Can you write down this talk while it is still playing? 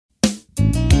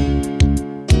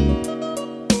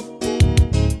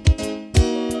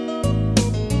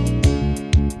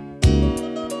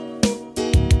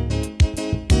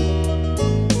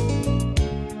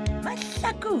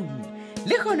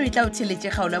tla o theletše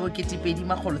kgaolo ya boketepedi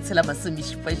magolo tshela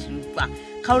masomešupašupa.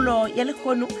 Kgaolo ya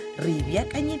lekgono re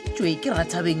beakanyeditšwe ke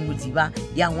Rathabeng Modiba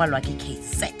ya ngwalwa ke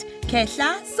Kset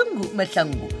Kehla Sungu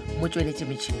Mahlangu motsweletše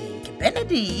metšhineng ke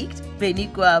Benedict Beni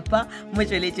Kwapa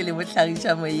motsweletše le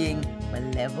mohlagiša moyeng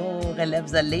Moleboge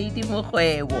Lebza Lady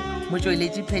Mokgwebo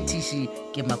motsweletše phetiši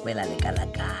ke Makwela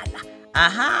Lekalakala.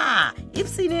 Aha,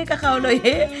 ipsine ka kgaolo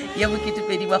ye ya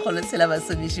boketepedi magolo tshela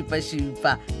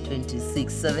masomešupašupa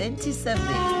 2677.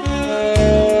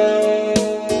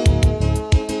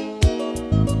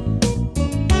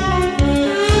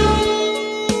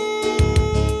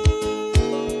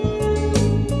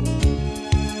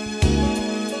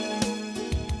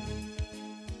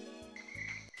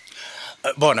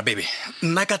 Bona baby,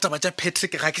 nna ka taba tša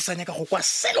Patrick ga ke sa nyaka go kwa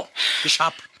selo ke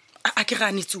sharp. A ke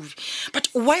gane tsubi, but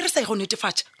why re sa go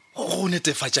netefatša? Go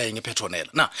netefatša eng Petronela?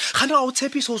 Na, gane ga o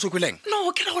tshepiso o se kweleng?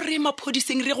 No, ke ra gore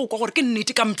maphodiseng re go kwa gore ke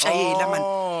nnete ka mpšaela man.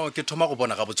 Ke thoma go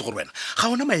bona gabotse gore wena ga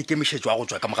ona maikemišetšo a go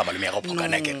tswa ka moga malome ya go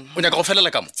phokana ke. O nyaka go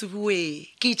felela ka mo? Tsubi,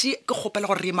 ke itse ke kgopela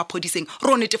gore re maphodiseng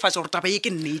ro netefatša gore taba ye ke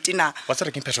nnete na. Wa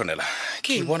tsere ke Petronela.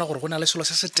 Ke bona gore go na le selo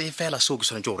se se tefela seo ke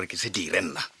swanetše gore ke se dire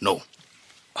nna. No.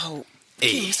 Oh.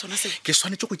 Ke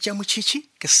swanetše go tšea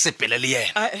motšhitšhi ke sepele le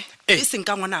yena. E seng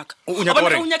ka ngwanaka. O nyaka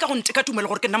gore o nyaka go nteka tumelo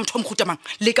gore ke nna motho wa mohutamang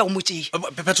le ka o motšea.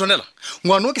 Petronela,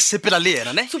 ngwana o ke sepela le yena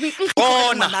ne?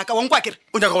 Bona ngwanaka wa nkwa kere.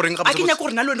 O nyaka gore a ke nyaka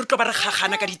gore nna le wena re tlo ba re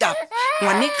gagana ka ditaba.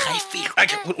 Ngwane ga e felo.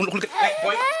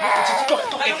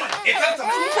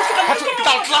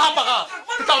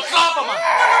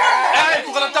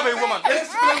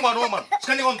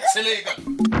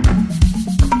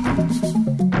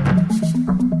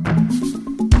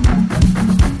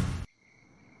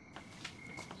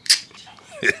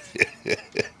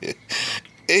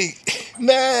 Hey,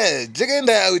 nah,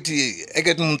 jagenda auti,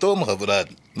 eket mtom habrat.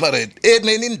 Maret,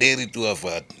 nenin deri tu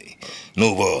afat.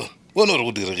 No bo, wono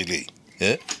ro diregile.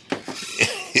 Eh?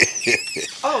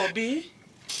 Oh, B.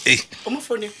 Hey. O mo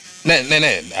phone.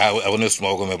 Ne, I want to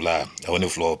smoke me bla. I want to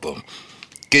flop.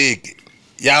 Cake.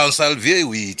 Ya on salvie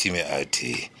wi ti me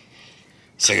auti.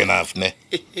 Second half ne.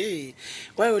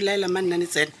 Why o laela man nani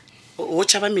tsena? O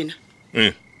tshaba mina.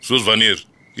 Sus vanir.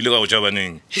 Ile ga o tshaba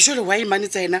neng? Hisholo why man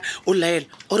tsena o laela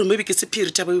or maybe ke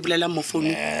sephiri taba o bolela mo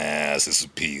phone. Se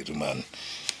sephiri man.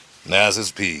 Na se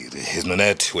sephiri. His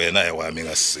nonet wena ya wa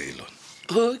minga selo.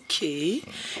 Okay.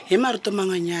 He marito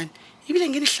manganyane. Ibile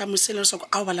ngeni hlamusela soko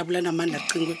a bala bulana man la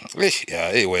qingwe.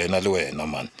 Ya wena le wena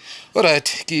man.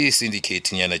 Alright, ke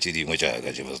syndicate nyana tše dingwe tša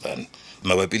ka Jefferson.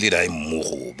 Mabapi le dai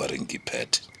mmogo ba reng ke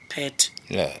pet. Pet.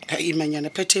 Yeah. Imanyana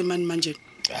pet man manje.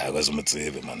 Ga se mo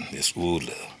tsebe man. Yes cool.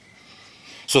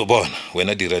 So bona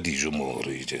wena dira dijo mo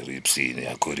re je re psine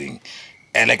according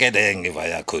elegedeng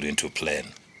via according to plan.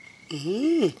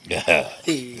 Yeah.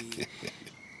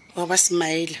 Wa ba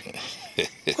smile.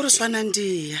 Gore swana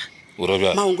ndia.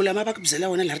 Urobya. Maungula maba kubzela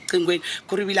wona la riqingweni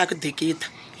gore bila ku deketa.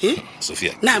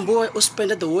 Sophia. Nambo o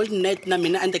spend the whole night na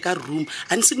mina ande ka room.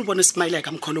 Anisini bona smile like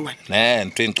amkholo wena. Ne,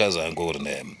 ntwe nkaza ngo gore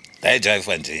ne. Dai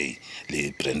jive nje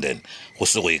le Brendan go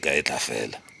se go ika e tla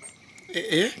fela.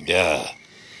 Yeah.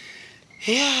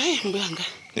 Yeah, mbanga.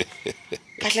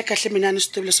 Kahle mina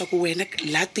nisitobile swa ku wena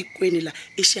la tikweni la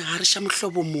I xihari xa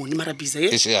muhlobo muni mara biza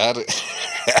ye. Xihari.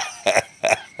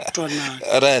 Tona.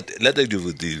 Alright, let us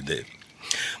do deal there.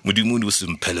 Modimo o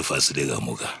simphele fasile ka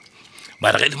moka.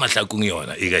 Mara ge di mahlakong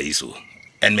yona e ga iso.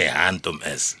 And me hantom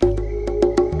as.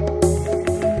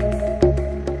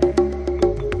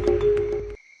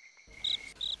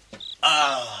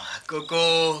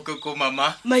 Koko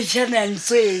mama. Majana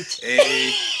ntswetse.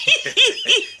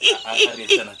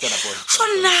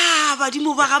 Sona ba di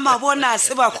mo ba ga mabona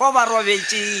se ba go ba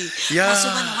robetse.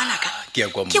 Masobana ngwanaka. Ke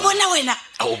bona wena.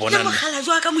 A o bona. Le mogala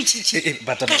jwa ka motšhitšhi.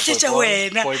 Ka tletse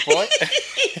wena. Boy.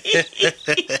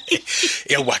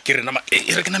 Ya wa ke rena ma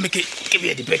e re ke na me ke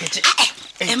bea di package.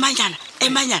 Emanyana.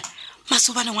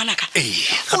 Masobana ngwanaka.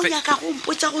 O nyaka go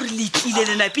mpotsa gore le tlile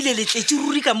le napile le tletse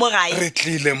ruri ka mo gae. Re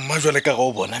tlile mma jwale ka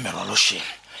go bona merolosheng.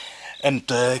 And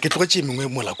ke tlogetse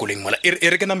mengwe mo la koleng mola e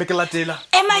re ke na me ke latela.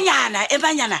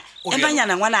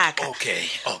 Emanyana ngwanaka.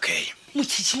 Okay.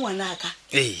 Motšhitšhi ngwanaka.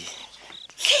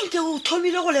 Ke o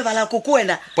thomile go lebala koko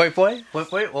wena. Boy,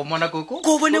 o mona koko?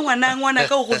 Go bone ngwana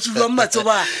ka go tšulwa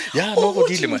matsoba. Ya no go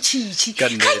dile ma. Ka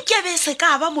nkebe se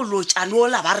ka ba molotšane o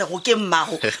la ba re go ke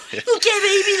mmago.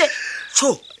 Nkebe ebile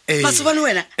tso matsobane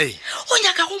wena. O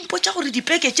nyaka go mpotsa gore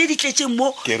dipeke tše di tletseng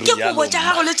mo ke go botsa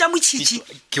gago le tša motšhitšhi.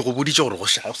 Ke go boditše gore go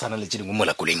sana le tše dingwe mo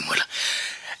la koleng mola.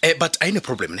 But I no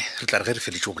problem ne. Re tla re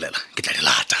feditše go bolela. Ke tla di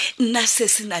lata. Nna se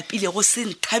se napile go se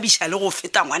nthabiša le go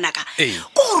feta ngwanaka.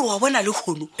 Go gore wa bona le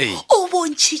kgono o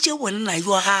bontšhitše bonna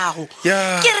jwa gago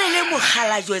ke re le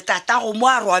mogalajwe tatago mo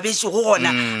a rwabetšego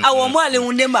gona a wa mo a leng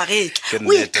o ne magetla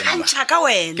o ikgantšha ka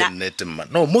wena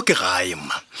no mo ke gae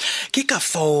ma ke ka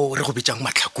fao re go betsang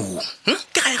matlhakong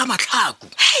ke gae ga matlhako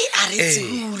a re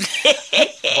tsebule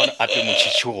bona ape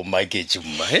motšhitšhi go maketse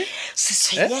mma se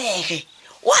tshwenyege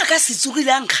wa ka se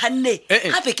tsogile a nkganne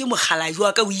gape ke mogalajwe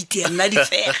wa ka o itea nna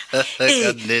difega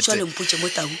jwale mpotse mo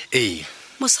tau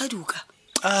mosadi o ka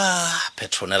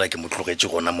Petronella ke motlogetse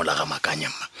gona molaga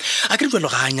makanyama a ke re jalo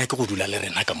ga anya ke go dula le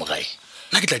rena ka mogae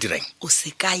nna ke tla dirang o se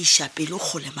ka iša pele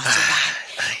kgole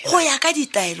matsobane go ya ka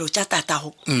ditaelo tša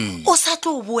tatago o sa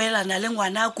tlo boelana le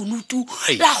ngwana a kunutu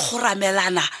la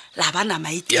goramelana la bana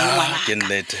maete le ngwana ke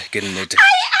nnete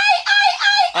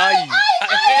a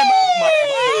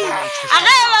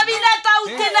ge ba bina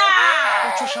tautena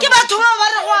ke batho ba ba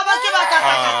re go ba ke ba ka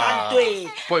kakantwe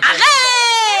a ge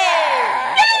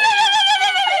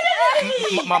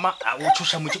mama o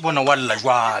tshosha motse bona wa lla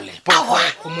jwale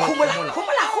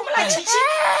gomola tšhitši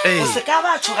o se ka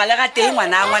ba tshoga le ga teng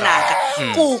ngwana a ngwanaka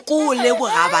koko le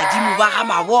bogabadimo ba ga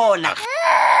mabona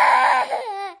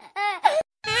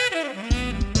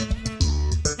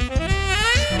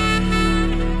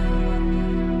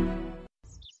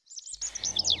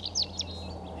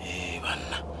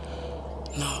banna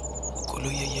na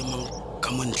koloi ye mang ka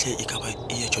montle e ka ba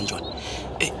e ye jonjon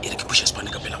e re ke pusha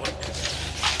spane ka pela gona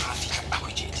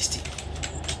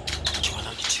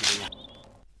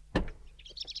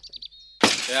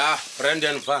Yeah,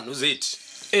 Brendan Van, who's it?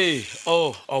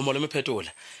 Molome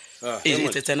phetola.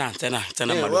 Tsena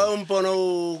malo. Wa mpona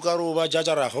o ka ro ba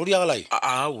jajaraga o di agalai.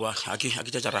 Wa a ke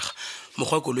jajaraga.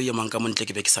 Mogwa koloi ye mang ka montle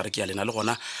ke be ke sa re ke ya lena le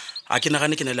gona a ke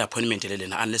nagane ke ne le appointment le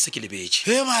lena unless ke lebetse.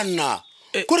 He banna.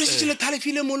 Gore se le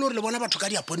thalefile mo le bona batho ka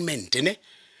di appointment ne.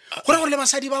 Gore le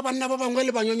basadi ba banna ba bangwe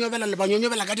le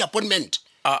banyonyobela ka di appointment.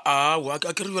 Wa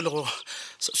ke re le go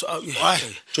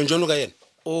Jonjon ka yena.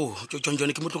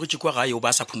 Jonjon ke motlogetse kwa gae o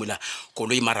ba sa phumula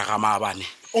koloi maraga maabane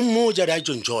O mmoja da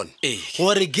Jonjon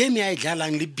gore game ya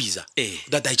idlalang le biza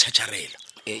that I chacharela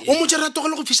o mo tsara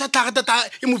togole go fisa tlaga tata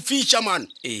e mo fisha man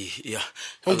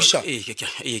o fisha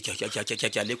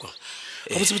ke le kwa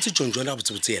go botse Jonjon a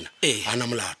botse yena ana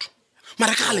molato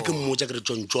mara ka gale ke mmoja ke re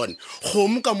Jonjon go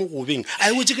mo ka mo gobeng a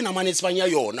e wetse ke namane tsbanya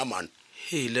yona man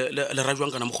le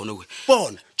rajwang kana mogone we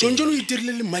bona Jonjon o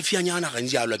itirile le mafianyana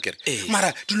gantsi a lwa kere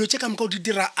mara dilo tse ka moka o di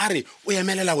dira are o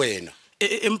emelela wena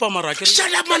empa mara ke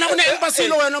shut up man gone empa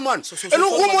selo wena man ene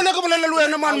go mona ke bolela le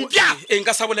wena man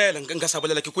nka sa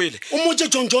bolela ke kwele o motse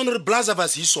Jonjon re blaza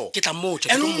vas hiso ke tla motse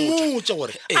ene motse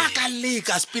gore a ka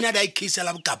leka spina da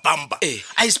ikisela ka bamba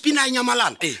a spina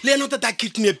nyamalala le eno tata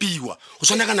kidnapiwa o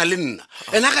sona kana le nna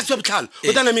ena ka se botlhalo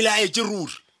o tana mile a etse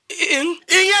ruri eng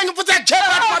potsa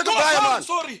tshela ba ka baya man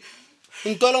sorry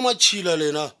ntola machila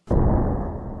lena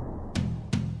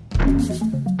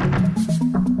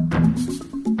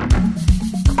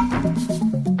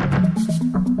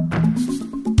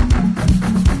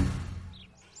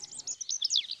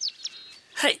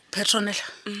Petronella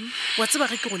wa tseba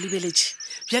ge ke go lebeletše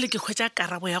bjale ke khwetša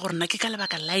karabo ya gore nna ke ka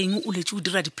lebaka laeng o letse o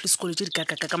dira di-police college di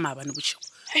ka maabane botšego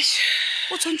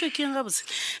o tshwantswe ke eng gabotse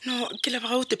no ke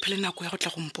leboga o tephele nako ya go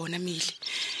tla go mpona mele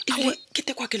ebile ke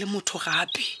tekwa ke le motho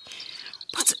gape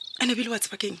ane bile wa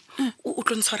tseba keng o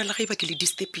tlo ntshwarela ga e ba ke le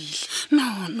disturbile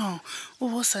no o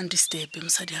bo sa ndisturbe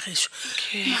mosadi ya gešo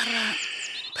mara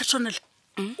Petronella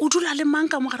o dula le mang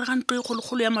ka mogare ga ntlo e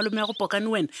kgolokgolo ya malome ya go pokane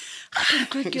wena gape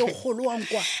ntlo e ke e kgolo wang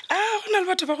kwa go na le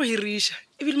batho ba go hiriša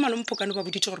ebile malome pokane ba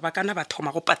boditse gore ba kana ba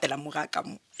thoma go patela moga ka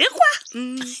mo e kwa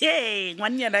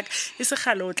ngwanyanaka e se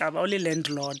gale o tla ba o le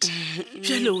landlord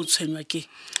bjale o tshwenywa ke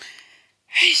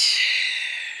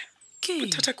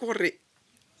bothata ke gore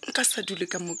nka sa dule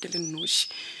ka mo ke le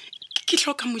noši ke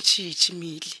tlhoka motšhitši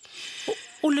mele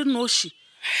o le noši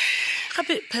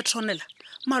gape Petronella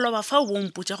maloba fa o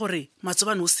bompotsa gore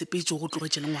matsobane o sepetse go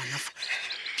tlogetse le ngwana fa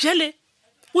bjale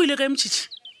o ile ka motšhitši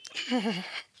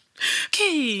ke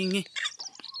eng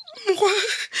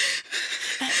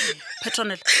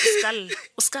Petronella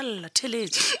o ska lla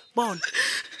theletše bona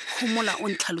gomola o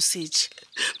ntlhalosetše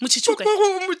motšhitši o ka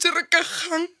go motsere ka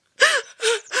gang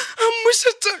a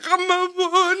mošetša ga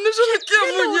mabone jalo ke ya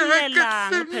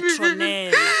monyaka Petronella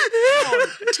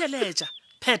theletša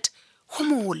pet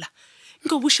gomola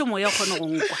nke o buše moya o kgone go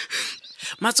nkwa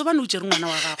matsobane o tšere ngwana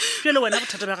wa gago bjale wena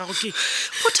bothata ba gago ke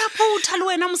phuthaphutha le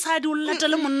wena mosadi o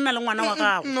latele monna le ngwana wa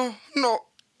gago no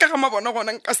ka ga mabona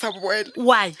gona nka sa boele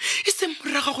why e se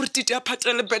moraga gore tite a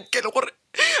phatela le betkele gore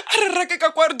a re rake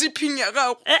ka kwa re diphing ya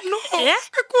gago no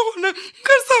ka kwa gona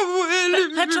nka sa boele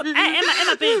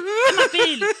ema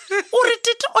pele o re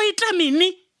tite o itla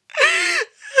mene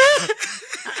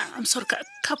I'm sorry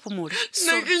ka phomole.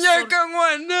 Nna ke nyaka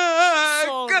ngwana.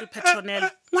 Sorry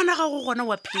Petronella. Ngwana ga go gona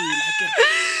wa phela ke.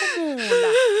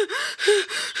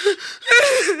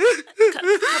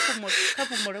 Phomola. Ka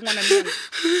phomole ngwana mme.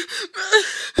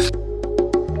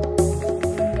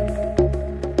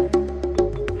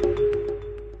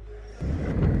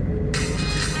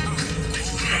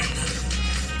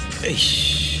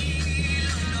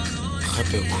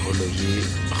 Gape kgolo ye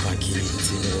ga ke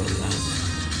itse le gorena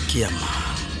ke ya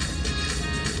mang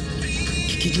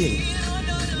ke dieng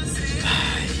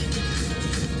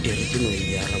e re ke no e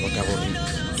araba ka gore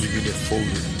ebile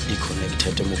phone e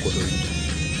connected mo koloing.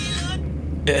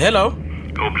 Hello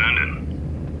Brandon.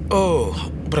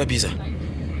 Bra Biozza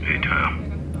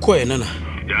ko wena na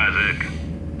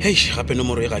gape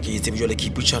nomoro e ga ke itse bjale ke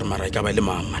iputša re mara e ka ba le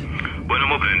mamane bona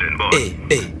mo Brandon bo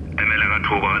emela ka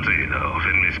thoba ka tsela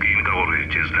ofen miskin ka gore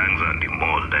just langsam di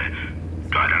molde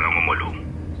tswala ka mo molong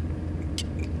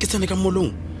ke tsene ka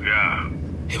molong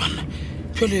banna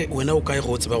jale wena o kae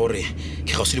go tseba gore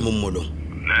ke ga se le mo molong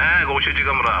go tšhetše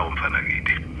ka morago mfana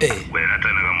kete wena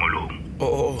tsena ka molong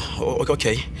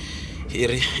okay e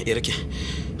re ke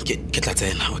tla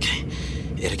tsena okay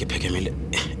e re ke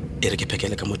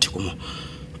phekele ka motheko mo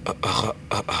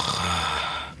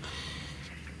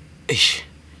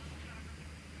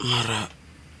mara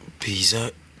Biozza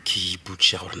ke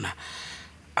iputša gore na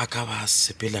a ka ba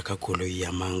sepela ka koloi ya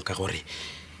mang ka gore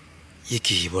ye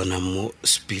ke e bona mo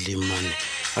spilling mane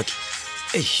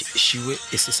šiwe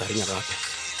e se sa renya gape.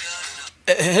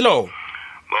 Hello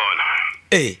bona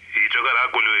itšo ka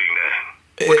la koloing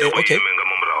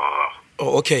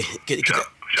okay ke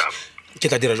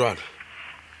tla dira jwalo.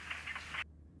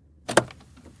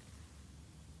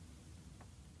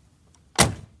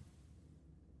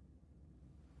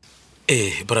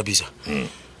 Bra Biozza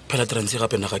phela transi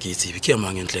gape nna ga ke itsebe ke ya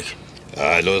mang entleke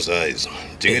lo size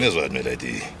dingene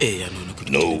zwaneladi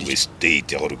no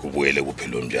state ya gore ko boele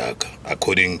bophelong jaka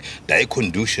according die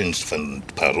conditions van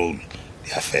parole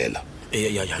ya fela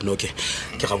no ke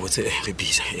ga botse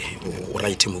Biozza o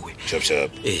right mo we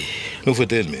sharp no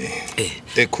tell me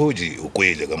koji o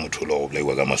kwele ka motho lo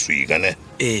bolaiwa ka maswika ne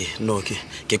no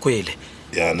ke kwele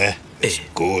ya ne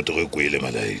go re kwele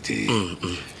malaiti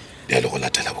ya le go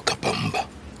latela bokapamba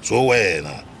so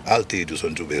wena I'll tell you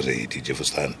something to be ready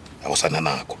Jefferson a go sana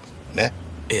nako ne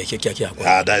ke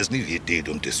da is ni vite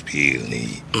don't spill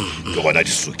ni ke gona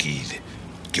di sukile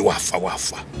ke wafa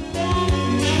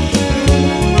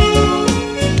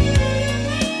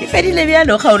fedile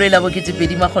bjalo kgaolo la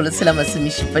boketepedi magolo tshela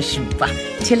masomešupašupa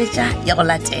theletša ya go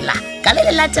latela ka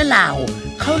le latelago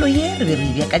kgaolo ye re be re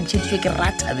beakantšheditšwe ke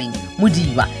Rathabeng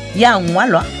Modiba ya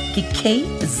ngwalwa ke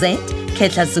KZ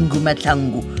Ketla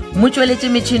Zungumatlangu motsweletše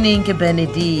metšhineng ke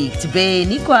Benedict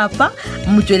Beni Kwapa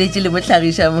motsweletše le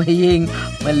mohlagiša moyeng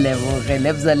Moleboge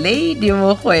Lebza Lady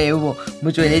Mokgwebo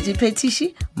motsweletše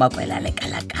Phetiši Makwela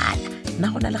Lekalakala na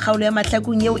gona le kgaolo ya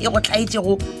mahlakong yeo e go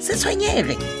tlaetšego se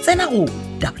tshwenyege tsena go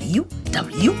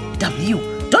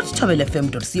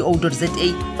www.thobelfm.co.za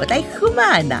o tla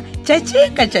ihumana tšatši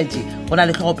ka tšatši go na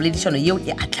le tlhogopoledišano yeo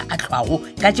e ahlwago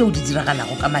ka tšeo di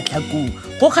diragalago ka mahlakong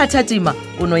go kgatha tema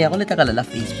o no ya go letlakala la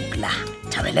Facebook la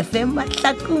Thobel FM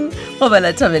mahlakong goba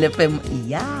la Thobel FM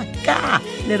yaka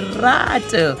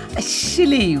lerato a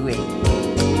šhiliwe.